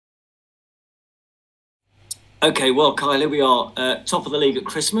Okay, well, Kyle, here we are, top of the league at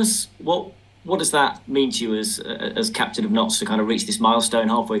Christmas. What does that mean to you as captain of Notts to kind of reach this milestone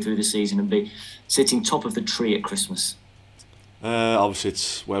halfway through the season and be sitting top of the tree at Christmas? Obviously,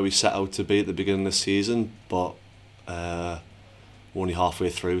 it's where we set out to be at the beginning of the season, but we're only halfway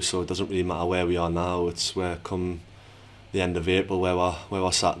through, so it doesn't really matter where we are now. It's where come the end of April where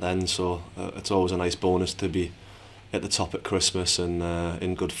we're sat then. So it's always a nice bonus to be at the top at Christmas and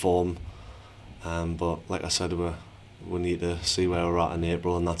in good form. But like I said, we need to see where we're at in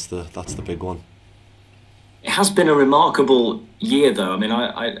April, and that's the big one. It has been a remarkable year, though. I mean,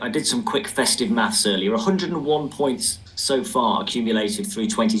 I did some quick festive maths earlier. 101 points so far accumulated through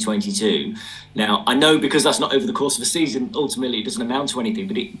 2022. Now, I know because that's not over the course of a season, ultimately it doesn't amount to anything,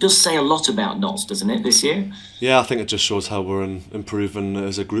 but it does say a lot about Notts, doesn't it, this year? Yeah, I think it just shows how we're improving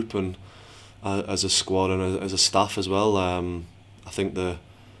as a group and as a squad and as a staff as well. I think the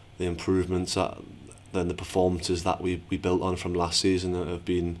improvements then the performances that we built on from last season have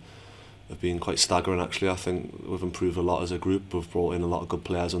been quite staggering actually. I think we've improved a lot as a group. We've brought in a lot of good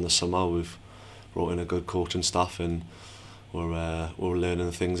players in the summer. We've brought in a good coaching staff, and we're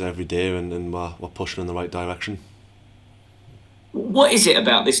learning things every day, and we're pushing in the right direction. What is it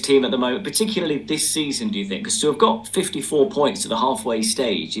about this team at the moment, particularly this season, do you think? Because to have got 54 points to the halfway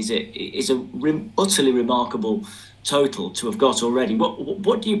stage is a utterly remarkable total to have got already.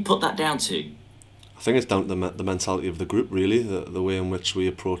 What do you put that down to? I think it's down to the mentality of the group really, the way in which we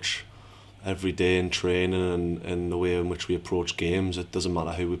approach every day in training, and the way in which we approach games. It doesn't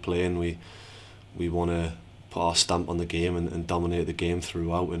matter who we're playing, we want to put our stamp on the game and dominate the game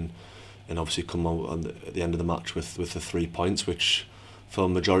throughout, and obviously come out at the end of the match with the 3 points, which for a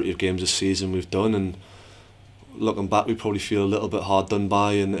majority of games this season we've done. And looking back, we probably feel a little bit hard done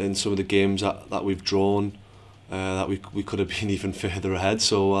by in some of the games that we've drawn, that we could have been even further ahead.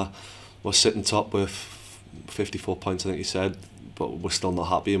 So we're sitting top with 54 points, I think you said, but we're still not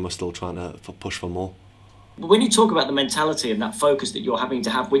happy, and we're still trying to push for more. When you talk about the mentality and that focus that you're having to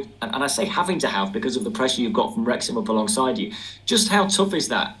have, and I say having to have because of the pressure you've got from Wrexham up alongside you, just how tough is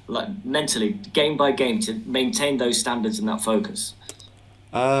that, like mentally, game by game, to maintain those standards and that focus?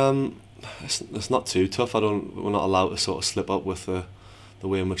 Um, it's not too tough. We're not allowed to sort of slip up with the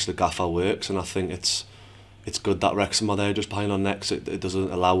way in which the gaffer works, and I think it's good that Wrexham are there just behind our necks. It doesn't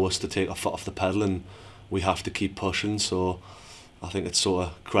allow us to take our foot off the pedal, and we have to keep pushing. So I think it's sort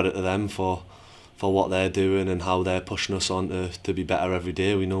of credit to them for what they're doing and how they're pushing us on to be better every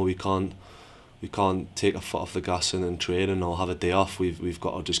day. We know we can't take a foot off the gas in training or have a day off. We've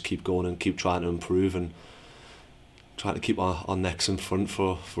got to just keep going and keep trying to improve and trying to keep our necks in front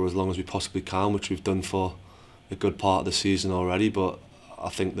for as long as we possibly can, which we've done for a good part of the season already. But I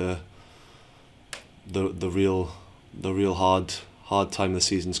think the real hard time of the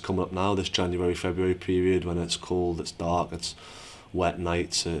season's coming up now, this January February period, when it's cold, it's dark, it's wet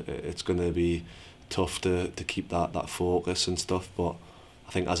nights. It's going to be tough to keep that focus and stuff. But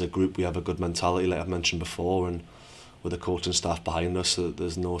I think as a group we have a good mentality, like I've mentioned before, and with the coaching staff behind us,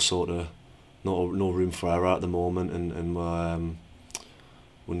 there's no room for error at the moment, and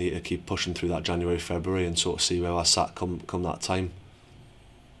we need to keep pushing through that January February and sort of see where we're sat come that time.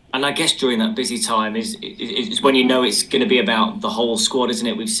 And I guess during that busy time is when you know it's going to be about the whole squad, isn't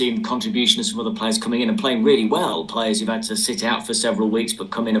it? We've seen contributions from other players coming in and playing really well. Players who've had to sit out for several weeks but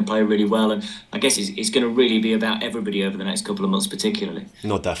come in and play really well. And I guess it's going to really be about everybody over the next couple of months, particularly.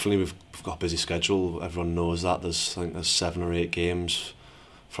 No, definitely. We've got a busy schedule. Everyone knows that. I think there's 7 or 8 games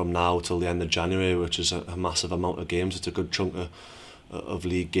from now till the end of January, which is a massive amount of games. It's a good chunk of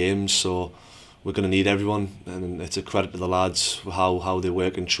league games. So we're going to need everyone, and it's a credit to the lads how they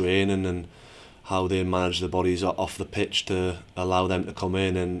work in training and how they manage their bodies off the pitch to allow them to come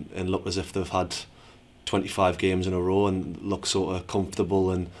in and look as if they've had 25 games in a row and look sort of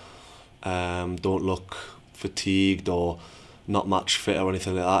comfortable and don't look fatigued or not match fit or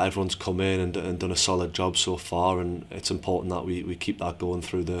anything like that. Everyone's come in and done a solid job so far, and it's important that we keep that going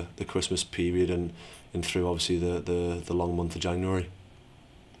through the Christmas period and through obviously the long month of January.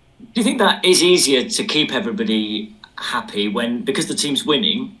 Do you think that is easier to keep everybody happy when, because the team's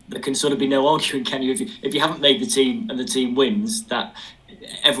winning, there can sort of be no arguing, can you? If you haven't made the team and the team wins, that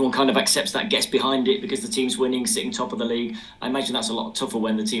everyone kind of accepts that, gets behind it because the team's winning, sitting top of the league. I imagine that's a lot tougher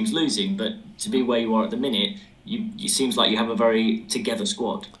when the team's losing, but to be where you are at the minute, you seems like you have a very together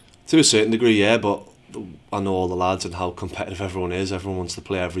squad. To a certain degree, yeah, but I know all the lads and how competitive everyone is. Everyone wants to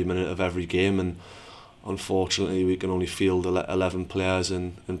play every minute of every game, and unfortunately we can only field 11 players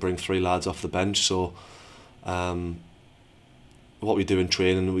and bring 3 lads off the bench. So what we do in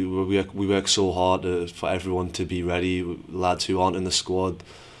training, we work so hard for everyone to be ready. Lads who aren't in the squad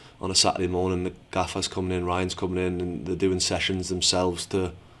on a Saturday morning, the gaffer's coming in, Ryan's coming in, and they're doing sessions themselves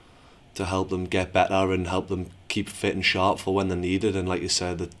to help them get better and help them keep fit and sharp for when they're needed. And like you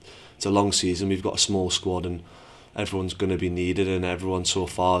said, it's a long season, we've got a small squad and everyone's going to be needed, and everyone so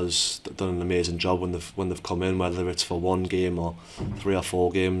far has done an amazing job when they've come in, whether it's for one game or 3 or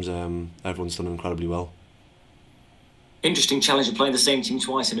 4 games. Everyone's done incredibly well. Interesting challenge of playing the same team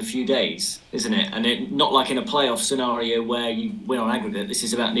twice in a few days, isn't it? And it not like in a playoff scenario where you win on aggregate. This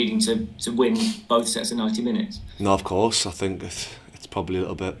is about needing to win both sets of 90 minutes. No, of course. I think it's probably a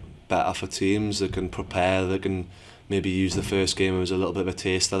little bit better for teams that can prepare, that can maybe use the first game as a little bit of a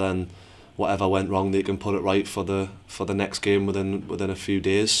taster, then whatever went wrong they can put it right for the next game within a few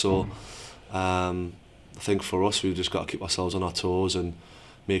days. So I think for us, we've just got to keep ourselves on our toes and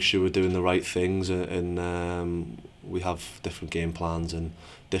make sure we're doing the right things, and we have different game plans and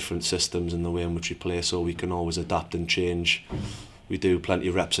different systems in the way in which we play, so we can always adapt and change. We do plenty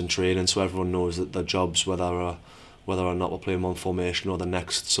of reps in training, so everyone knows that their jobs, whether or not we're playing one formation or the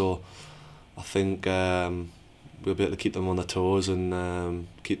next. So I think we'll be able to keep them on their toes and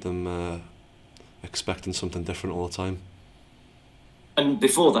keep them expecting something different all the time. And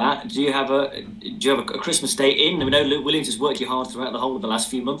before that, do you have a Christmas Day in? I know Luke Williams has worked you hard throughout the whole of the last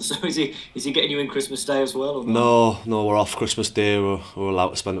few months. So is he getting you in Christmas Day as well? Or not? No, we're off Christmas Day. We're allowed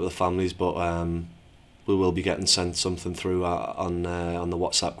to spend it with the families, but we will be getting sent something through on the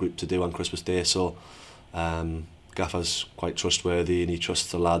WhatsApp group to do on Christmas Day. So Gaffer's quite trustworthy and he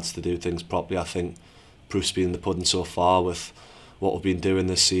trusts the lads to do things properly. I think proof's been in the pudding so far with what we've been doing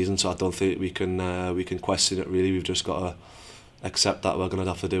this season. So I don't think we can question it really. We've just got to accept that we're going to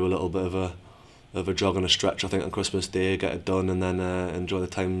have to do a little bit of a jog and a stretch, I think, on Christmas Day, get it done, and then enjoy the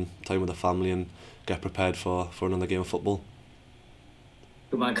time with the family and get prepared for another game of football.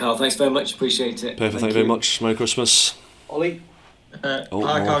 Good man, Carl. Thanks very much. Appreciate it. Perfect. Thank you very much. Merry Christmas. Ollie. Hi,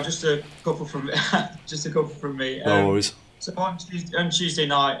 Carl. Just a couple from me. No worries. So on Tuesday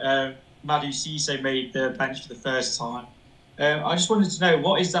night, Meadow Lane made the bench for the first time. I just wanted to know,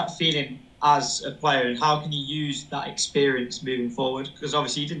 what is that feeling as a player, and how can you use that experience moving forward? Because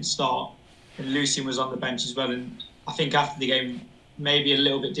obviously you didn't start, and Lucian was on the bench as well, and I think after the game, maybe a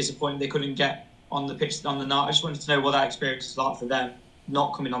little bit disappointed they couldn't get on the pitch on the night. I just wanted to know what that experience is like for them,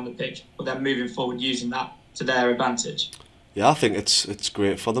 not coming on the pitch, but then moving forward using that to their advantage. Yeah, I think it's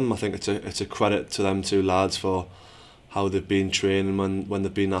great for them. I think it's a credit to them two lads for how they've been training when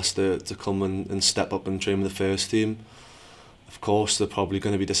they've been asked to come and step up and train with the first team. Of course, they're probably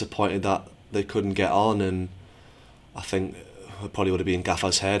going to be disappointed that they couldn't get on, and I think it probably would have been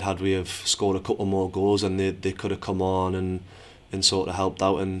Gaffer's head had we have scored a couple more goals and they could have come on and sort of helped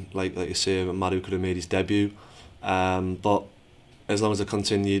out, and like you say, Meadow could have made his debut. But as long as they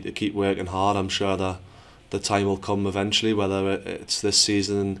continue to keep working hard, I'm sure the time will come eventually, whether it's this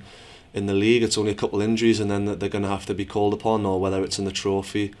season in the league, it's only a couple injuries and then they're going to have to be called upon, or whether it's in the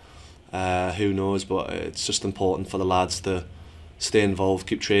trophy, who knows. But it's just important for the lads to stay involved,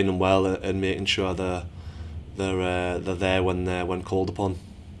 keep training well, and making sure they're there when called upon.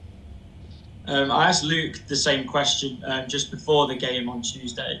 I asked Luke the same question just before the game on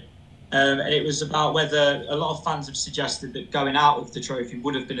Tuesday, and it was about whether a lot of fans have suggested that going out of the trophy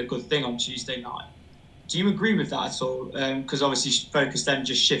would have been a good thing on Tuesday night. Do you agree with that at all? Because obviously focus then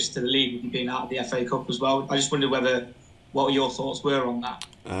just shifts to the league with you being out of the FA Cup as well. I just wondered what your thoughts were on that.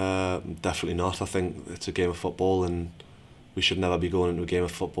 Definitely not. I think it's a game of football and we should never be going into a game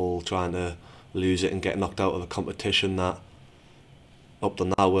of football trying to lose it and get knocked out of a competition that up to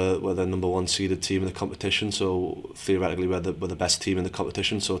now we're the number one seeded team in the competition, so theoretically we're the best team in the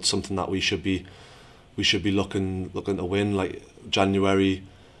competition, so it's something that we should be looking to win. Like January,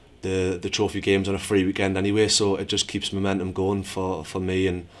 the trophy game's on a free weekend anyway, so it just keeps momentum going for me,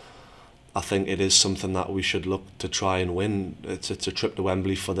 and I think it is something that we should look to try and win. It's a trip to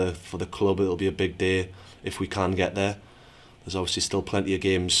Wembley for the club. It'll be a big day if we can get there. There's obviously still plenty of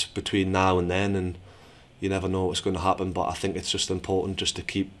games between now and then, and you never know what's going to happen, but I think it's just important just to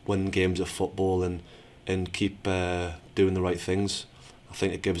keep winning games of football and keep doing the right things. I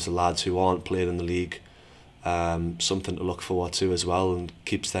think it gives the lads who aren't playing in the league something to look forward to as well, and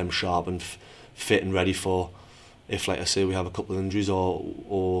keeps them sharp and fit and ready for if, like I say, we have a couple of injuries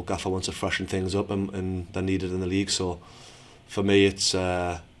or Gaffer wants to freshen things up and they're needed in the league. So for me, it's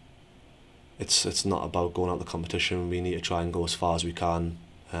not about going out the competition. We need to try and go as far as we can,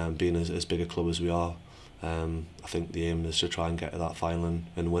 being as big a club as we are. I think the aim is to try and get to that final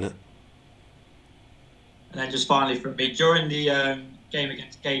and win it. And then just finally from me, during the game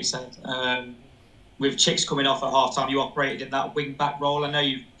against Gateshead, with Chicks coming off at half time, you operated in that wing back role. I know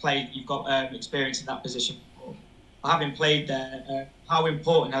you've got experience in that position before. having played there, how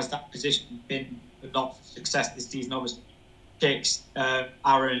important has that position been for not success this season? Obviously, Dix,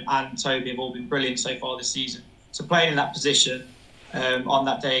 Aaron, and Toby have all been brilliant so far this season. So playing in that position on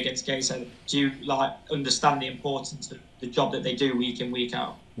that day against Gateshead, do you understand the importance of the job that they do week in, week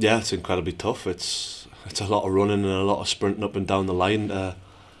out? Yeah, it's incredibly tough. It's a lot of running and a lot of sprinting up and down the line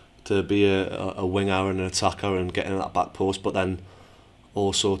to be a winger and an attacker and getting that back post, but then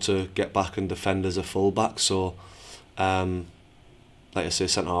also to get back and defend as a fullback. So, like I say,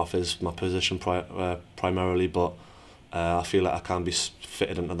 centre half is my position primarily, but I feel like I can be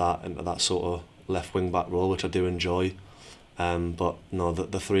fitted into that sort of left wing back role, which I do enjoy. But no,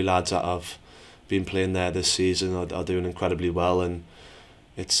 the three lads that have been playing there this season are doing incredibly well, and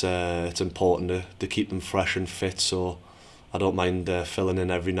it's important to keep them fresh and fit. So I don't mind filling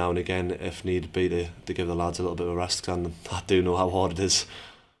in every now and again if need be to give the lads a little bit of a rest, and I do know how hard it is.